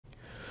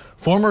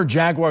Former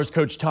Jaguars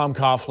coach Tom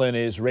Coughlin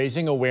is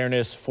raising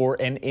awareness for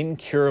an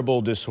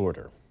incurable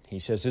disorder. He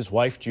says his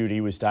wife Judy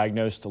was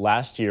diagnosed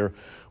last year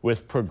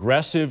with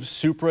progressive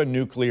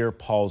supranuclear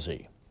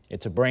palsy.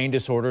 It's a brain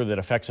disorder that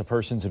affects a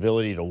person's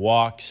ability to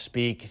walk,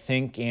 speak,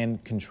 think,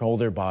 and control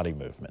their body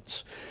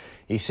movements.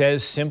 He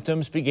says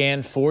symptoms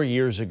began 4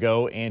 years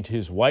ago and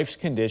his wife's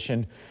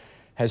condition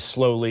has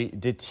slowly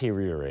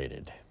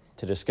deteriorated.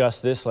 To discuss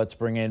this, let's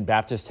bring in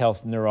Baptist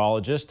Health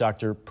neurologist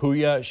Dr.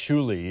 Pouya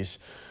Shooliz.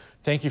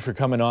 Thank you for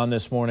coming on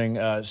this morning.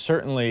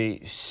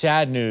 Certainly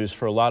sad news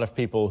for a lot of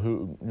people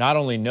who not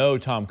only know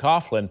Tom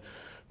Coughlin,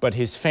 but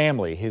his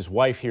family, his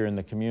wife here in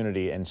the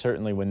community. And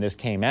certainly when this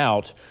came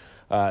out,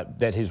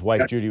 that his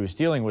wife Judy was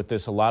dealing with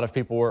this, a lot of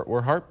people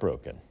were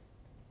heartbroken.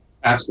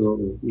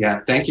 Absolutely. Yeah.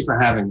 Thank you for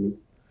having me.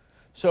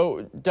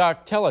 So,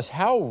 Doc, tell us,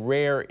 how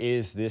rare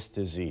is this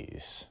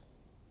disease?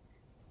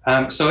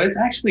 So it's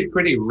actually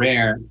pretty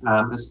rare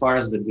as far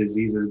as the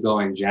diseases go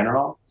in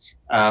general,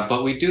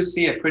 but we do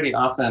see it pretty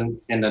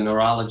often in the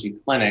neurology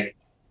clinic.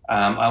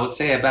 I would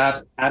say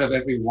about out of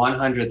every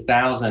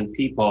 100,000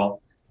 people,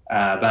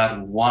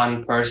 about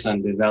one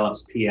person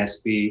develops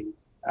PSP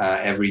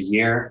every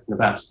year, and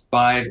about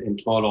 5 in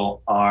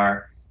total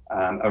are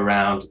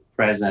around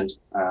present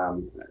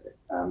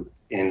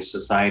in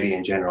society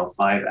in general,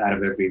 5 out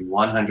of every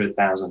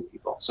 100,000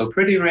 people. So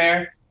pretty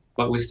rare,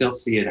 but we still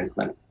see it in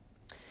clinic.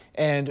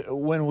 And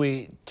when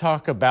we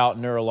talk about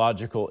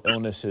neurological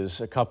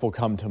illnesses, a couple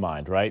come to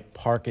mind, right?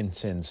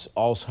 Parkinson's,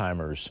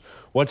 Alzheimer's.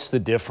 What's the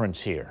difference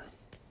here?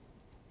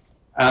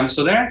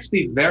 So they're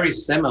actually very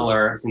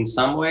similar in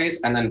some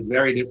ways and then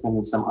very different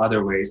in some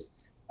other ways.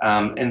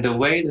 In the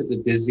way that the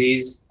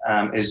disease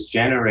is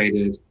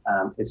generated,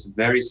 it's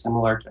very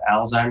similar to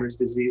Alzheimer's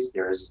disease.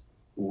 There is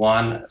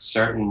one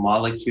certain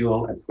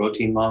molecule, a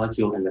protein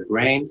molecule in the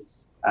brain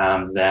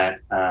that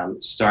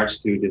starts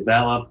to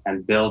develop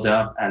and build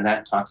up, and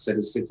that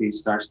toxicity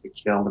starts to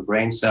kill the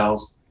brain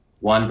cells,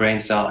 one brain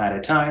cell at a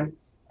time,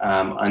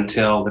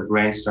 until the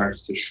brain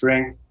starts to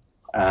shrink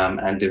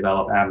and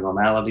develop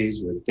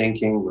abnormalities with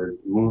thinking, with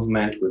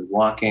movement, with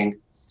walking.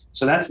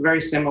 So that's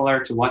very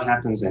similar to what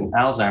happens in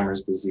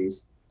Alzheimer's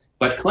disease.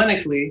 But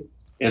clinically,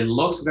 it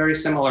looks very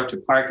similar to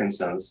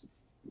Parkinson's.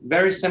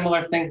 Very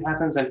similar thing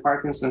happens in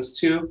Parkinson's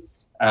too,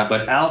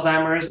 but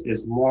Alzheimer's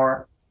is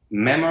more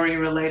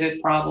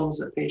memory-related problems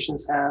that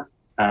patients have,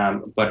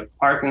 but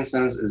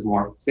Parkinson's is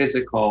more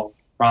physical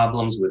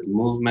problems with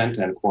movement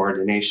and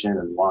coordination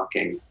and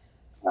walking.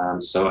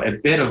 So a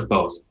bit of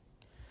both.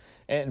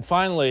 And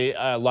finally,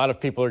 a lot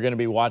of people are going to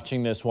be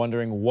watching this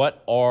wondering,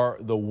 what are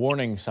the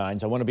warning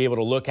signs? I want to be able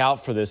to look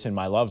out for this in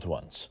my loved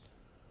ones.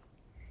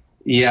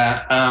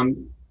 Yeah,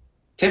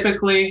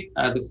 typically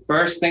the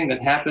first thing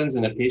that happens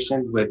in a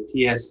patient with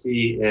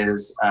PSP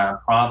is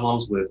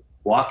problems with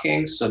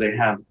walking, so they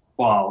have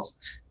falls.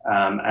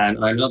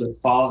 And I know that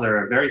falls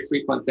are a very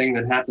frequent thing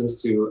that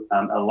happens to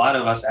a lot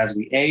of us as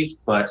we age,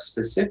 but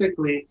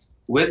specifically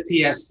with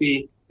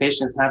PSP,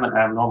 patients have an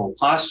abnormal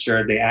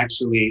posture. They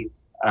actually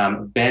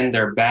bend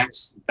their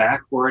backs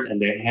backward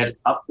and their head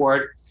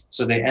upward,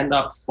 so they end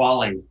up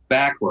falling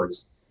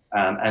backwards.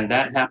 And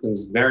that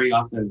happens very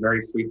often,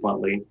 very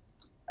frequently.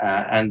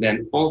 And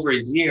then over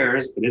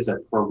years, it is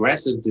a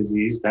progressive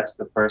disease. That's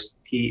the first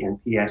P in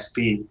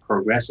PSP,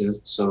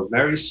 progressive. So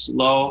very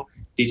slow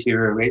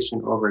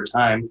deterioration over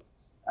time.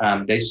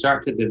 They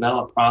start to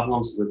develop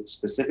problems with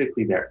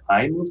specifically their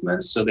eye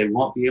movements, so they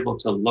won't be able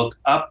to look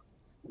up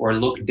or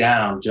look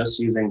down just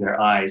using their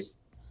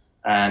eyes.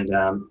 And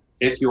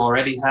if you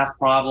already have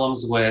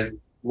problems with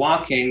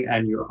walking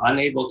and you're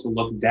unable to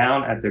look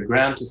down at the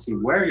ground to see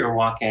where you're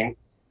walking,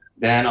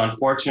 then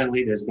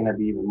unfortunately there's going to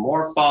be even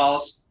more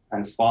falls,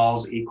 and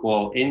falls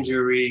equal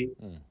injury,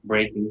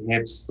 breaking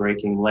hips,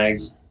 breaking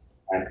legs,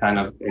 and kind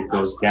of it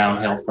goes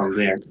downhill from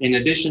there. In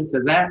addition to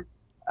that,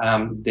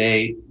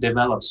 they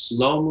develop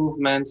slow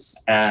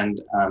movements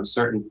and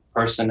certain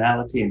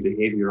personality and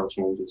behavioral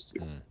changes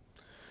too.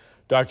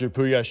 Dr.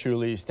 Pouya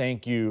Shooliz,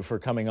 thank you for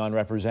coming on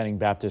representing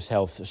Baptist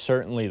Health.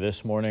 Certainly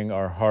this morning,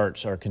 our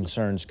hearts, our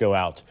concerns go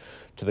out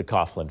to the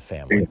Coughlin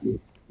family. Thank you.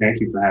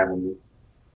 Thank you for having me.